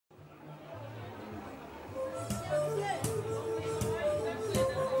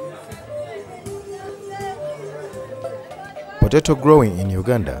Potato growing in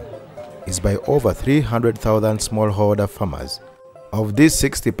Uganda is by over 300,000 smallholder farmers. Of these,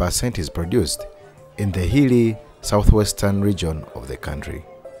 60% is produced in the hilly southwestern region of the country.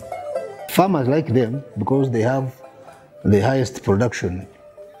 Farmers like them because they have the highest production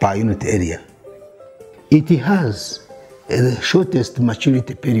per unit area. It has the shortest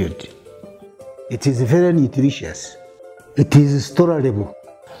maturity period. It is very nutritious. It is storable.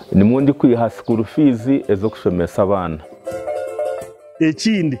 Nimundi kwiha school fees ezo kushomesa abana.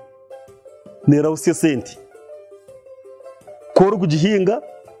 Ekindi nerawusye senti koro kugihinga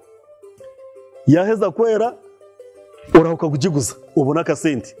yaheza kwera urahuka kugiguza ubona ka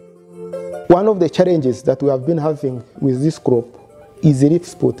senti. One of the challenges that we have been having with this crop is a leaf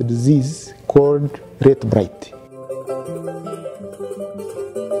spot disease called Late Blight.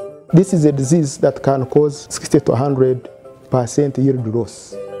 This is a disease that can cause 60 to 100% yield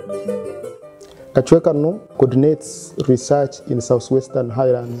loss. Kachwekano coordinates research in southwestern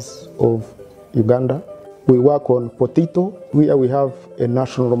highlands of Uganda. We work on potato, where we have a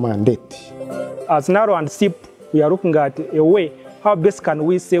national mandate. As NARO and SIP, we are looking at a way how best can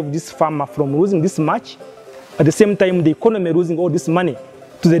we save this farmer from losing this much, at the same time the economy losing all this money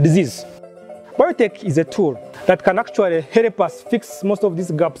to the disease. Biotech is a tool that can actually help us fix most of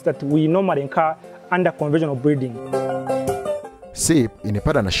these gaps that we normally incur under conventional breeding. SIP, in a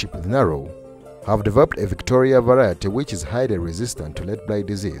partnership with NARO, have developed a Victoria variety which is highly resistant to late blight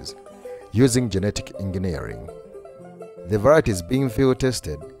disease using genetic engineering. The variety is being field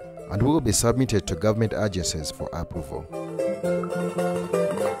tested and will be submitted to government agencies for approval.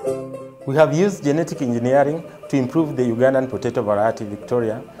 We have used genetic engineering to improve the Ugandan potato variety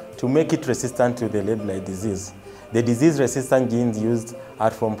Victoria to make it resistant to the late blight disease. The disease-resistant genes used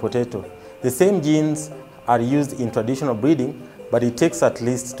are from potato. The same genes are used in traditional breeding, but it takes at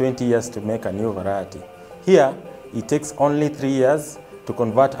least 20 years to make a new variety. Here, it takes only 3 years to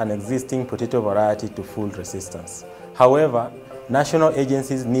convert an existing potato variety to full resistance. However, national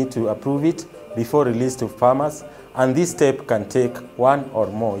agencies need to approve it before release to farmers, and this step can take 1 or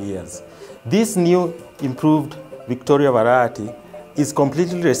more years. This new improved Victoria variety is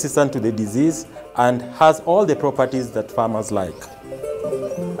completely resistant to the disease and has all the properties that farmers like.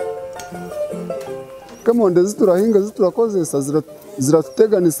 Kamonde ziturahinga ziturakozesa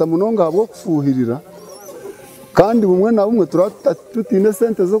ziratuteganisa munonga habwo kufuhirira kandi bumwe na bumwe turatine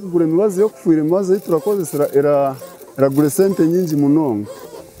sente zo kugura imibazi yo kufuhira imibazi turakozesa eragure sente nyingi munonga.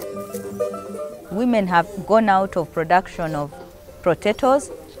 Women have gone out of production of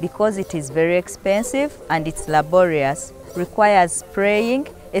potatoes because it is very expensive and it's laborious, requires spraying,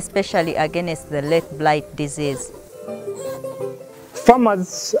 especially against the late blight disease.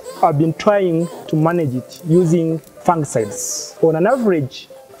 Farmers have been trying to manage it using fungicides. On an average,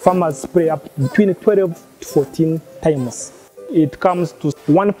 farmers spray up between 12 to 14 times. It comes to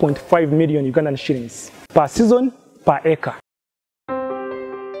 1.5 million Ugandan shillings per season, per acre.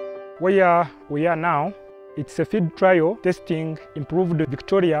 Where we are now, it's a field trial testing improved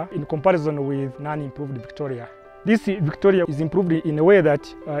Victoria in comparison with non-improved Victoria. This Victoria is improved in a way that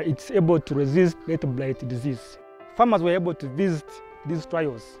it's able to resist late blight disease. Farmers were able to visit these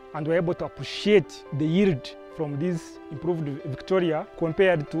trials and were able to appreciate the yield from this improved Victoria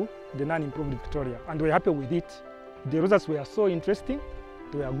compared to the non-improved Victoria, and we're happy with it. The results were so interesting,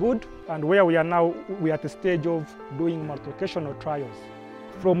 they were good, and where we are now, we are at the stage of doing multiplicational trials.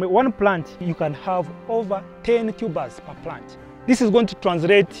 From one plant, you can have over 10 tubers per plant. This is going to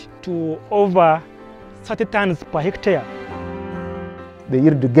translate to over 30 tons per hectare. The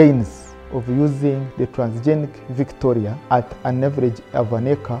yield gains of using the transgenic Victoria at an average of an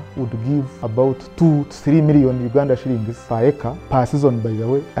acre would give about 2 to 3 million Uganda shillings per acre per season, by the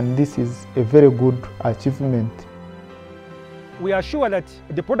way, and this is a very good achievement. We are sure that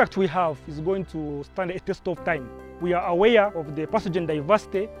the product we have is going to stand a test of time. We are aware of the pathogen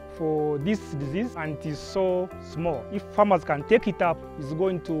diversity for this disease, and it is so small. If farmers can take it up, it's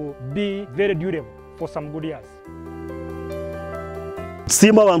going to be very durable for some good years.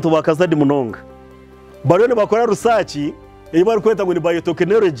 Sima abantu bakazadi munonga bariyo ne bakora research eyo bari kweta ngo ni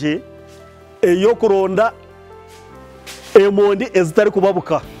biotechnology eyo kuronda emondi ezitari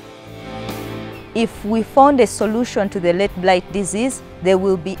kubabuka. If we found a solution to the late blight disease, they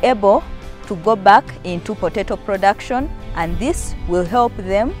will be able to go back into potato production, and this will help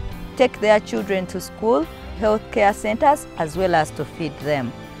them take their children to school, health care centers, as well as to feed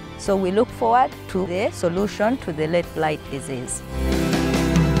them. So we look forward to the solution to the late blight disease.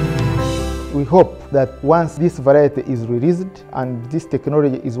 We hope that once this variety is released and this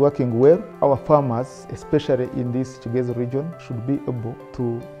technology is working well, our farmers, especially in this Kigezo region, should be able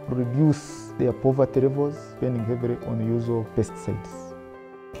to reduce their poverty levels, depending heavily on the use of pesticides.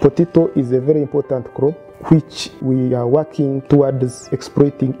 Potato is a very important crop which we are working towards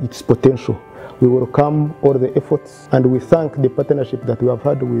exploiting its potential. We welcome all the efforts and we thank the partnership that we have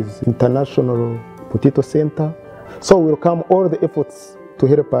had with International Potato Center. So we welcome all the efforts to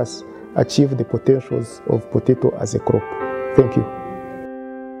help us achieve the potentials of potato as a crop. Thank you.